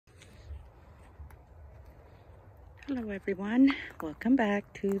Hello everyone, welcome back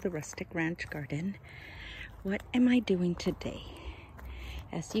to the Rustic Ranch Garden. What am I doing today?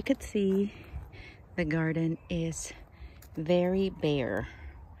 As you can see, the garden is very bare.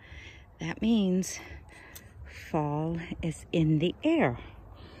 That means fall is in the air.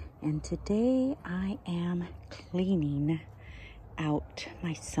 And today I am cleaning out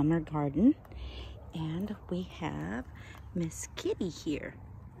my summer garden, and we have Miss Kitty here.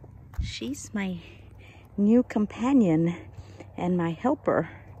 She's my new companion and my helper.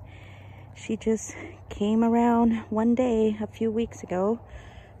 She just came around one day a few weeks ago,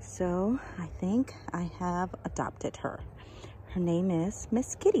 so I think I have adopted her. Her name is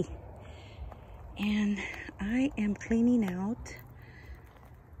Miss Kitty, and I am cleaning out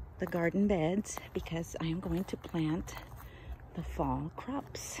the garden beds because I am going to plant the fall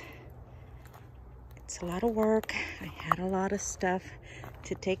crops. It's a lot of work. I had a lot of stuff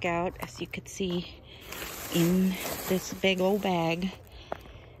to take out, as you could see in this big old bag.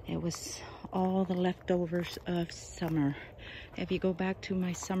 It was all the leftovers of summer. If you go back to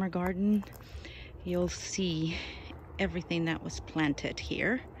my summer garden, you'll see everything that was planted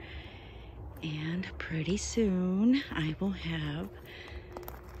here. And pretty soon I will have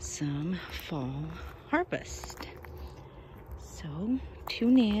some fall harvest. So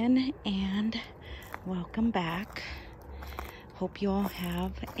tune in and welcome back. Hope you all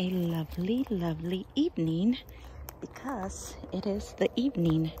have a lovely, lovely evening, because it is the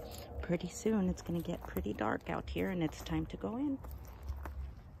evening. Pretty soon it's gonna get pretty dark out here and it's time to go in.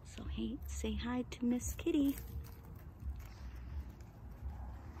 So hey, say hi to Miss Kitty.